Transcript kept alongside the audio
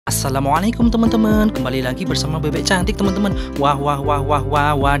Assalamualaikum teman-teman, kembali lagi bersama bebek cantik teman-teman. Wah wah wah wah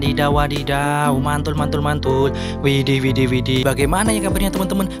wah, wadidaw wadidaw, mantul mantul mantul. Widih widih widih. Bagaimana ya kabarnya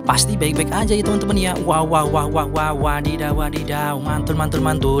teman-teman? Pasti baik-baik aja ya teman-teman ya. Wah wah wah wah wah, wadidaw wadidaw, mantul mantul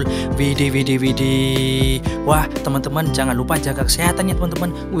mantul. Widih widih widih. Wah teman-teman, jangan lupa jaga kesehatan ya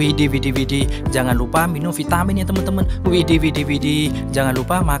teman-teman. Widih widih widih. Jangan lupa minum vitamin ya teman-teman. Widih widih widih. Jangan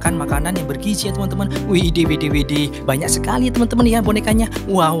lupa makan makanan yang bergizi ya teman-teman. Widih widih widih. Banyak sekali ya teman-teman ya bonekanya.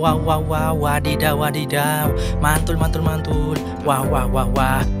 Wah wah wah wah, wadidaw wadidaw, mantul mantul mantul. Wah wah wah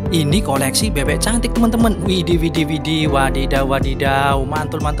wah, ini koleksi bebek cantik teman-teman. Widih widih widih, wadidaw wadidaw,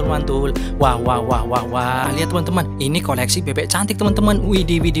 mantul mantul mantul. Wah wah wah wah wah, lihat teman-teman, ini koleksi bebek cantik teman-teman.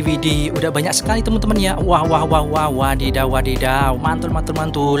 Widih widih widih, udah banyak sekali teman-teman ya. Wah wah wah wah, wadidaw wadidaw, mantul mantul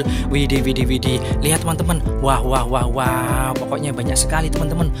mantul. Widih widih widih, lihat teman-teman. Wah wah wah wah, pokoknya banyak sekali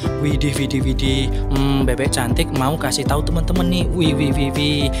teman-teman. Widih widih widih. Bebek cantik mau kasih tahu teman-teman nih. Wih wih wih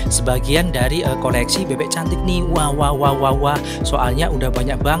wih, sebagian dari koleksi bebek cantik nih. Wah wah wah wah wah, soalnya udah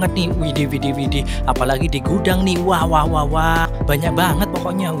banyak banget nih. Widih widih widih, apalagi di gudang nih. Wah wah wah wah, banyak banget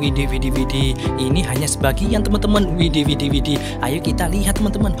pokoknya. Widih widih widih, ini hanya sebagian teman-teman. Widih widih widih, ayo kita lihat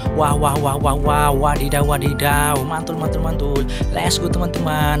teman-teman. Wah wah wah wah wah, wadidaw wadidaw, mantul mantul mantul. Let's go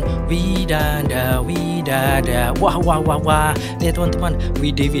teman-teman. Widada widada, wah wah wah wah, lihat teman-teman.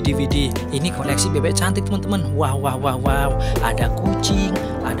 Widih widih widih, ini koleksi bebek cantik teman-teman. Wah wah wah wah, ada kucing,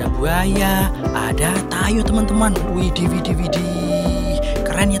 ada buaya, ada tayo teman-teman. Widih widih widih,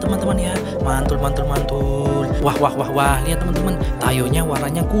 keren ya teman-teman ya. Mantul mantul mantul. Wah wah wah wah, lihat teman-teman, tayonya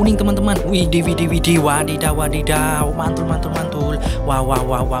warnanya kuning teman-teman. Widih widih widih, wadidaw wadidaw, mantul mantul mantul. Wah wah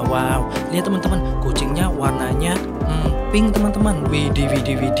wah wah wah, lihat teman-teman, kucingnya warnanya pink teman-teman. Widih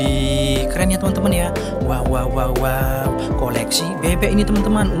widih widih, keren ya teman-teman ya. Wah wah wah wah, koleksi bebek ini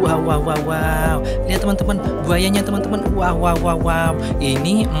teman-teman. Wah wah wah wah, lihat teman-teman, buayanya teman-teman. Wah wah wah wah,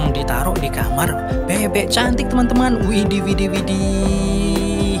 ini ditaruh di kamar bebek cantik teman-teman. Widih widih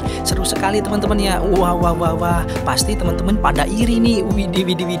widih, seru sekali teman-teman ya. Wah wah wah wah, pasti teman-teman pada iri nih. Widih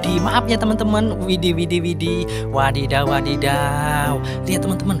widih widih, maaf ya teman-teman. Widih widih widih, wadidaw wadidaw, lihat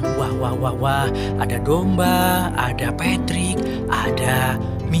teman-teman. Wah wah wah wah, ada domba, ada Patrick, ada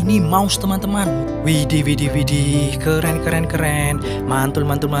Minnie Mouse teman-teman. Widih widih widih, keren keren keren, mantul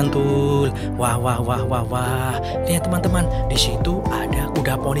mantul mantul. Wah wah wah wah wah, lihat teman-teman, di situ ada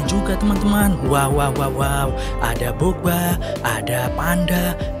kuda poni juga teman-teman. Wah wah wah wah, ada Boba, ada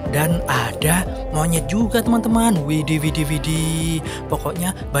panda, dan ada monyet juga teman-teman. Widih widih widih,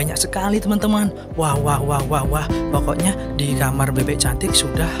 pokoknya banyak sekali teman-teman. Wah wah wah wah wah, pokoknya di kamar bebek cantik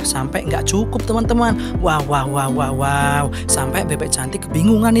sudah sampai nggak cukup teman-teman. Wah wah wah wah wah, sampai bebek cantik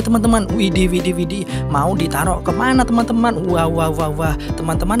kebingungan nih teman-teman. Widih widih widih, mau ditaruh kemana teman-teman? Wah wah wah wah,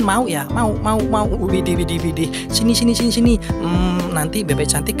 teman-teman mau ya? Mau. Widih widih widih, sini sini sini sini. Nanti bebek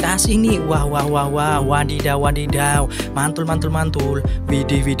cantik kasih nih. Wah wah wah wah, wadidaw wadidaw, mantul mantul mantul.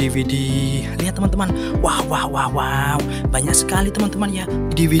 Widih widih widih, lihat teman-teman. Wah wah wah wow, banyak sekali teman-teman ya.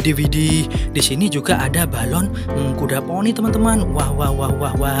 Widih widih widih, di sini juga ada balon kuda poni teman-teman. Wah wah wah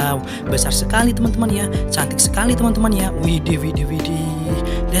wah wow, besar sekali teman-teman ya, cantik sekali teman-teman ya. Widih widih widih,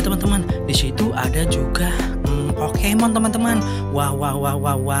 lihat teman-teman, di situ ada juga Pokemon teman-teman. Wah wah wah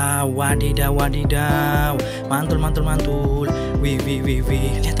wah wah, wadidaw wadidaw, mantul mantul mantul. Wih wih wih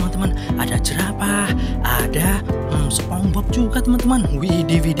wih, lihat teman-teman, ada jerapah, ada SpongeBob juga teman-teman.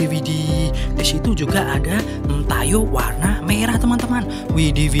 Widih widih widih, di situ juga ada tayo warna merah teman-teman.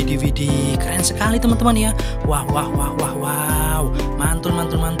 Widih widih widih, keren sekali teman-teman ya. Wah wah wah wah wow, mantul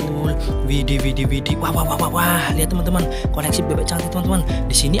mantul mantul. Widih widih widih, wah wah wah wah wah, lihat teman-teman, koleksi bebek cantik teman-teman.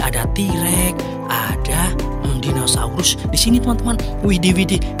 Di sini ada tirex, ada dinasaurus di sini teman-teman. Widih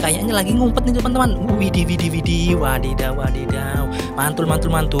widih, kayaknya lagi ngumpet nih teman-teman. Widih widih widih, wadidaw wadidaw, mantul mantul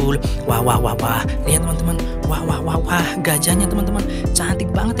mantul. Wah wah wah wah, lihat teman-teman. Wah wah wah wah, gajahnya teman-teman,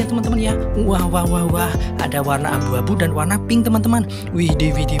 cantik banget ya teman-teman ya. Wah wah wah wah, ada warna abu-abu dan warna pink teman-teman.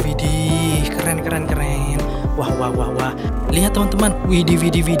 Widih widih widih, keren keren keren. Wah wah wah wah, lihat teman-teman. Widih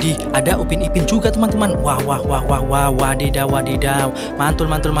widih widih, ada UpinIpin juga teman-teman. Wah wah wah wah wah, wadidaw wadidaw, mantul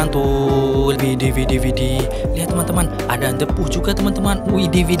mantul mantul. Widih widih widih, lihat teman-teman, ada depu juga teman-teman.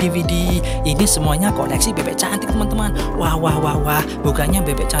 Widih widih widih, ini semuanya koleksi bebek cantik teman-teman. Wah wah wah wah, bukannya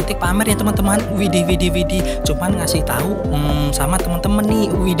bebek cantik pamer ya teman-teman. Widih widih widih, cuman ngasih tahu sama teman-teman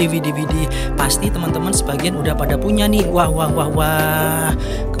nih. Widih widih widih, pasti teman-teman sebagian udah pada punya nih. Wah wah wah wah,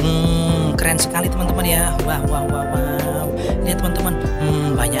 keren sekali teman-teman ya. Wah wah wah wah, lihat teman-teman,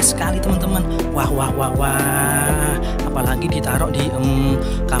 banyak sekali teman-teman. Wah wah wah wah, apalagi ditaruh di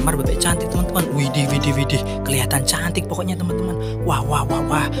kamar bebek cantik teman-teman. Widih widih widih, kelihatan cantik pokoknya teman-teman. Wah wah wah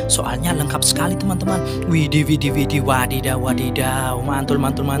wah, soalnya lengkap sekali teman-teman. Widih widih widih, wadidaw wadidaw, mantul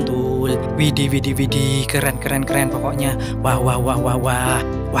mantul mantul. Widih widih widih, keren keren keren pokoknya. Wah wah wah wah wah.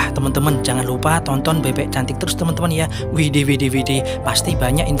 Wah teman-teman, jangan lupa tonton bebek cantik terus teman-teman ya. Widih widih widih, pasti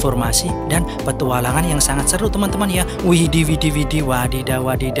banyak informasi dan petualangan yang sangat seru teman-teman ya. Widih widih widih, wadidaw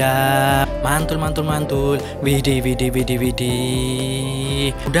wadidaw, mantul mantul mantul. Widih widih widih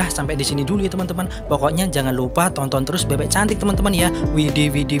widih. Udah sampai di sini dulu ya teman-teman. Pokoknya jangan lupa tonton terus bebek cantik teman-teman ya.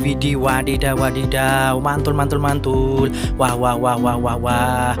 Widih widih widih, wadidaw wadidaw, mantul mantul mantul. Wah wah wah wah wah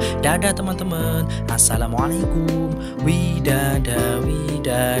wah. Dadah teman-teman. Assalamualaikum. Widadaw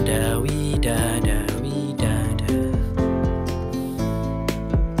widadaw widadaw.